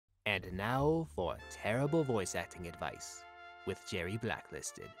And now for terrible voice acting advice with Jerry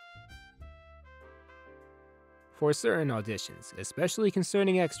Blacklisted. For certain auditions, especially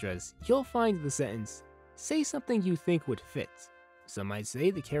concerning extras, you'll find the sentence, "Say something you think would fit." Some might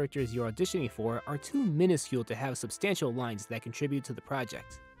say the characters you're auditioning for are too minuscule to have substantial lines that contribute to the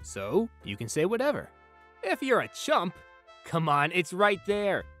project. So, you can say whatever. If you're a chump, come on, it's right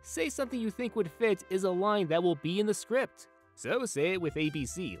there. "Say something you think would fit" is a line that will be in the script. So say it with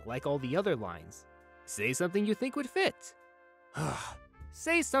ABC, like all the other lines. Say something you think would fit.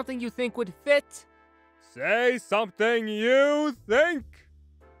 Say something you think would fit. Say something you think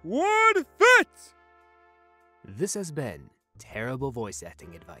would fit! This has been Terrible Voice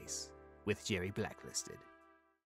Acting Advice with Jerry Blacklisted.